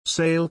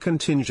Sale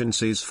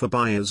contingencies for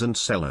buyers and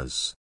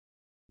sellers.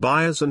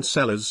 Buyers and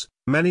sellers,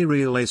 many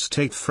real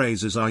estate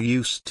phrases are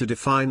used to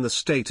define the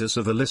status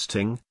of a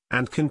listing,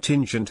 and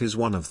contingent is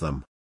one of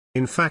them.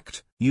 In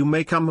fact, you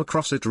may come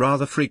across it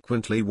rather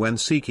frequently when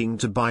seeking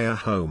to buy a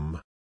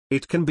home.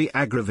 It can be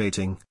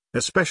aggravating,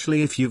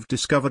 especially if you've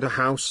discovered a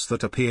house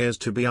that appears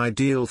to be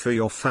ideal for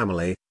your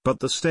family, but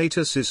the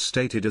status is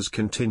stated as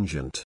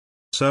contingent.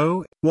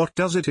 So, what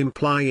does it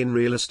imply in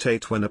real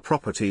estate when a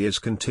property is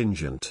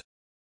contingent?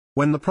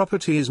 When the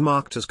property is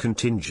marked as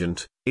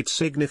contingent, it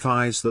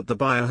signifies that the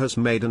buyer has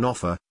made an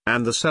offer,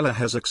 and the seller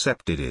has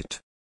accepted it.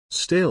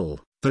 Still,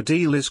 the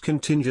deal is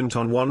contingent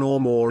on one or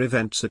more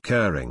events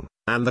occurring,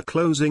 and the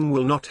closing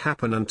will not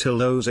happen until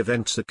those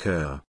events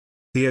occur.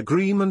 The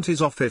agreement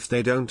is off if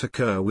they don't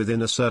occur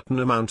within a certain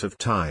amount of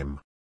time.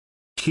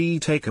 Key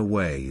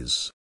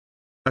takeaways.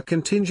 A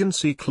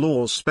contingency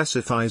clause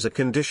specifies a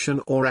condition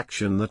or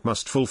action that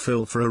must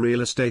fulfill for a real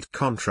estate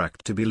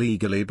contract to be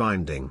legally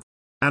binding.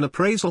 An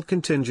appraisal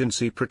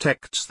contingency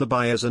protects the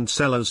buyers and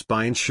sellers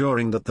by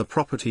ensuring that the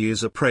property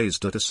is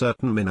appraised at a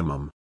certain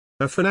minimum.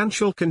 A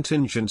financial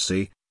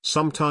contingency,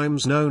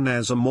 sometimes known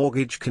as a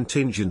mortgage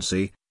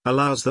contingency,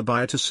 allows the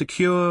buyer to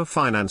secure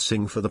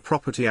financing for the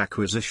property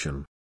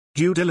acquisition.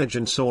 Due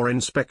diligence or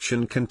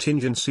inspection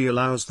contingency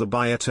allows the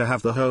buyer to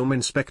have the home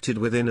inspected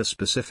within a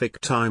specific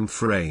time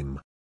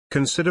frame.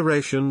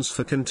 Considerations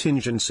for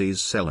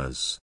contingencies.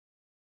 Sellers.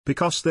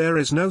 Because there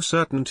is no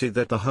certainty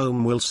that the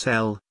home will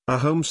sell, a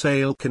home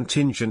sale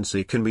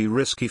contingency can be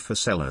risky for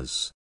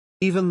sellers.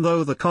 Even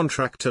though the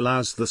contract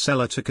allows the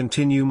seller to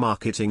continue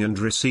marketing and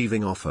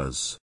receiving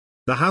offers,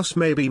 the house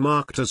may be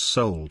marked as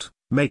sold,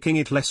 making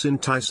it less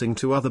enticing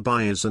to other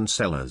buyers and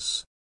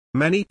sellers.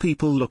 Many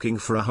people looking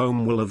for a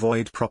home will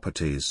avoid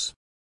properties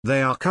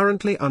they are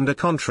currently under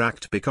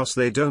contract because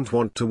they don't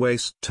want to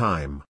waste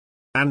time,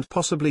 and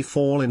possibly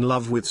fall in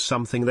love with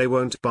something they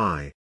won't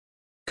buy.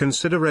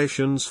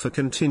 Considerations for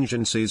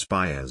contingencies.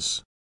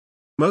 Buyers.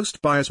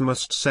 Most buyers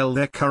must sell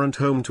their current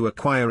home to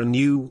acquire a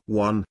new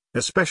one,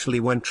 especially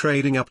when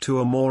trading up to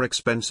a more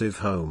expensive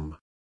home.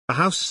 A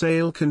house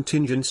sale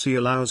contingency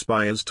allows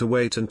buyers to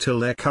wait until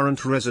their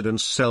current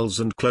residence sells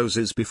and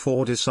closes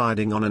before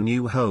deciding on a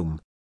new home.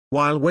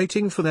 While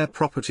waiting for their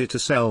property to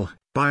sell,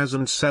 buyers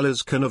and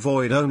sellers can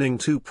avoid owning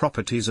two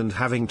properties and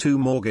having two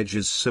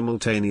mortgages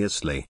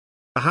simultaneously.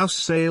 A house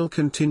sale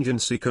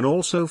contingency can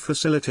also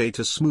facilitate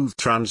a smooth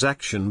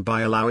transaction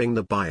by allowing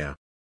the buyer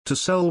to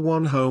sell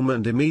one home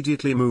and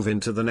immediately move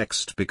into the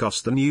next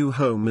because the new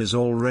home is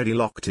already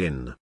locked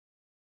in.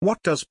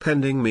 What does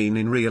pending mean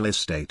in real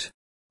estate?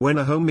 When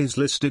a home is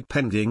listed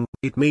pending,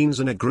 it means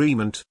an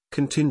agreement,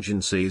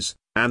 contingencies,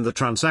 and the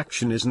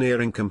transaction is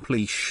nearing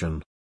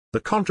completion.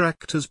 The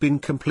contract has been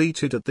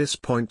completed at this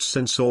point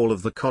since all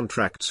of the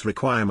contract's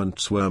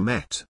requirements were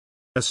met.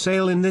 A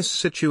sale in this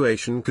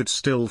situation could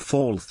still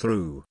fall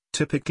through,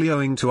 typically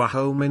owing to a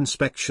home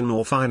inspection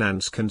or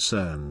finance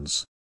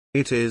concerns.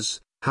 It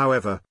is,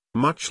 however,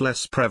 much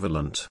less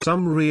prevalent.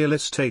 Some real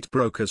estate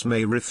brokers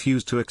may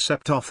refuse to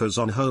accept offers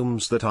on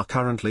homes that are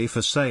currently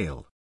for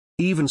sale.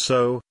 Even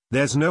so,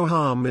 there's no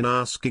harm in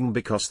asking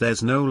because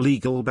there's no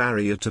legal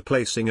barrier to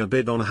placing a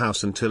bid on a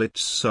house until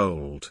it's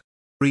sold.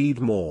 Read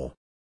more.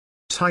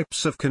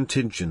 Types of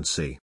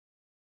contingency.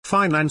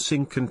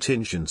 Financing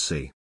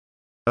contingency.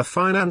 A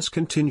finance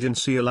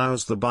contingency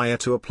allows the buyer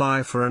to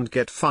apply for and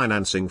get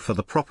financing for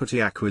the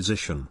property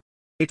acquisition.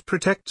 It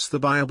protects the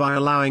buyer by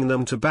allowing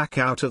them to back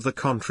out of the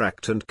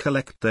contract and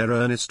collect their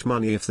earnest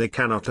money if they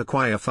cannot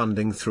acquire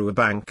funding through a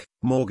bank,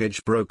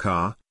 mortgage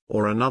broker,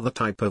 or another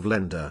type of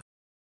lender.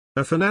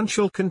 A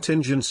financial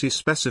contingency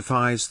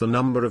specifies the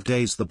number of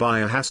days the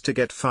buyer has to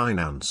get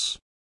finance.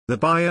 The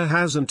buyer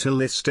has until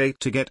this date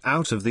to get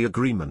out of the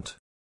agreement.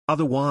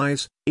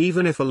 Otherwise,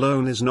 even if a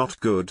loan is not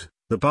good,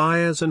 the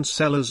buyers and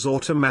sellers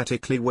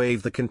automatically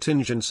waive the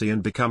contingency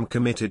and become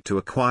committed to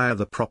acquire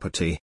the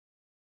property.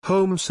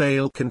 Home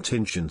sale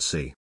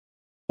contingency.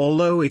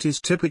 Although it is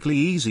typically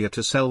easier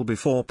to sell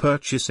before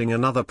purchasing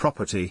another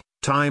property,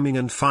 timing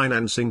and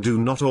financing do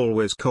not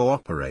always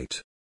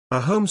cooperate.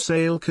 A home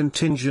sale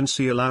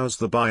contingency allows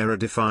the buyer a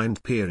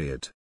defined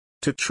period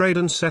to trade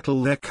and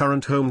settle their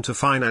current home to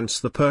finance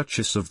the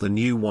purchase of the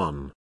new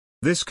one.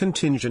 This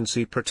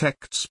contingency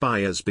protects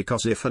buyers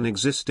because if an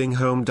existing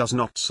home does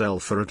not sell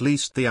for at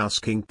least the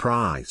asking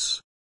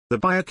price, the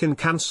buyer can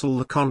cancel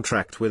the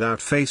contract without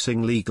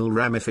facing legal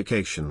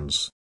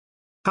ramifications.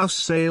 House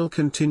sale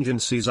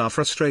contingencies are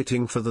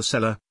frustrating for the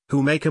seller,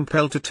 who may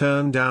compel to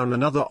turn down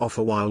another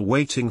offer while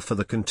waiting for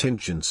the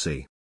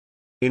contingency.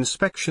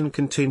 Inspection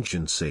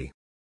contingency.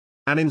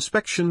 An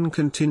inspection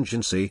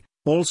contingency,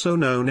 also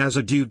known as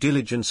a due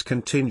diligence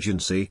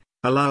contingency,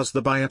 allows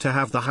the buyer to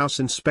have the house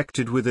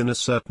inspected within a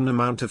certain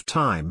amount of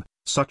time,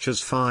 such as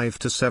 5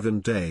 to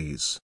 7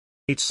 days.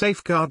 It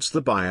safeguards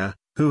the buyer,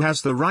 who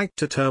has the right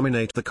to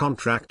terminate the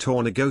contract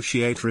or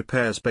negotiate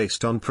repairs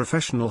based on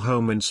professional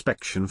home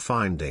inspection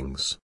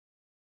findings.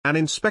 An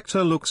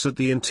inspector looks at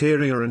the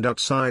interior and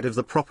outside of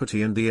the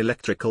property and the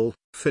electrical,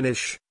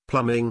 finish,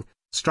 plumbing,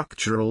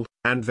 structural,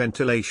 and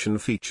ventilation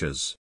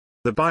features.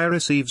 The buyer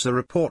receives a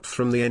report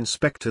from the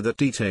inspector that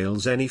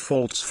details any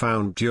faults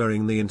found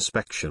during the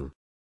inspection.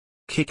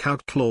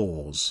 Kick-out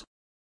clause.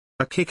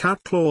 A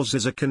kick-out clause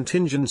is a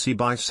contingency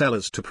by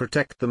sellers to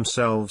protect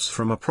themselves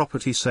from a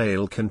property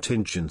sale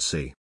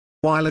contingency.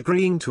 While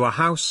agreeing to a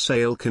house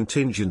sale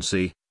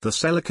contingency, the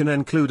seller can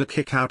include a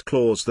kick-out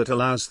clause that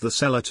allows the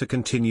seller to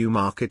continue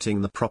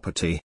marketing the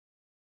property.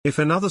 If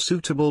another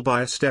suitable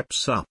buyer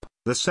steps up,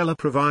 the seller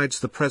provides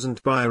the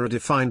present buyer a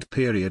defined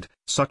period,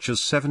 such as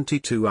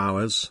 72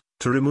 hours,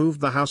 to remove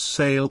the house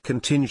sale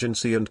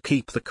contingency and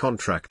keep the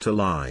contract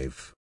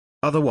alive.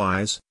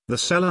 Otherwise, the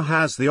seller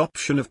has the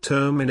option of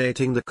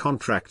terminating the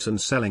contract and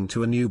selling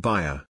to a new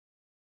buyer.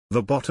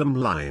 The bottom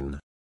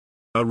line.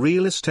 A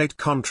real estate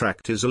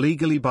contract is a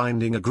legally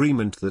binding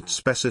agreement that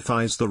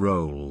specifies the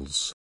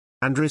roles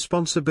and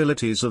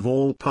responsibilities of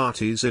all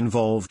parties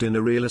involved in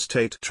a real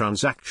estate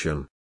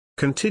transaction.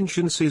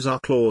 Contingencies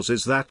are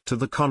clauses that to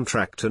the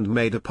contract and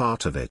made a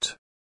part of it.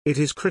 It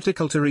is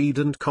critical to read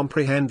and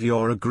comprehend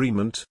your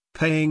agreement,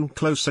 paying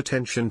close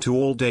attention to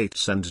all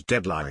dates and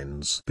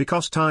deadlines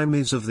because time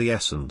is of the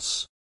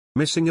essence.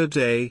 Missing a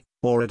day,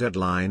 or a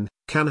deadline,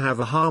 can have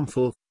a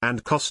harmful,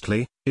 and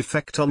costly,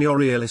 effect on your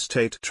real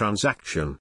estate transaction.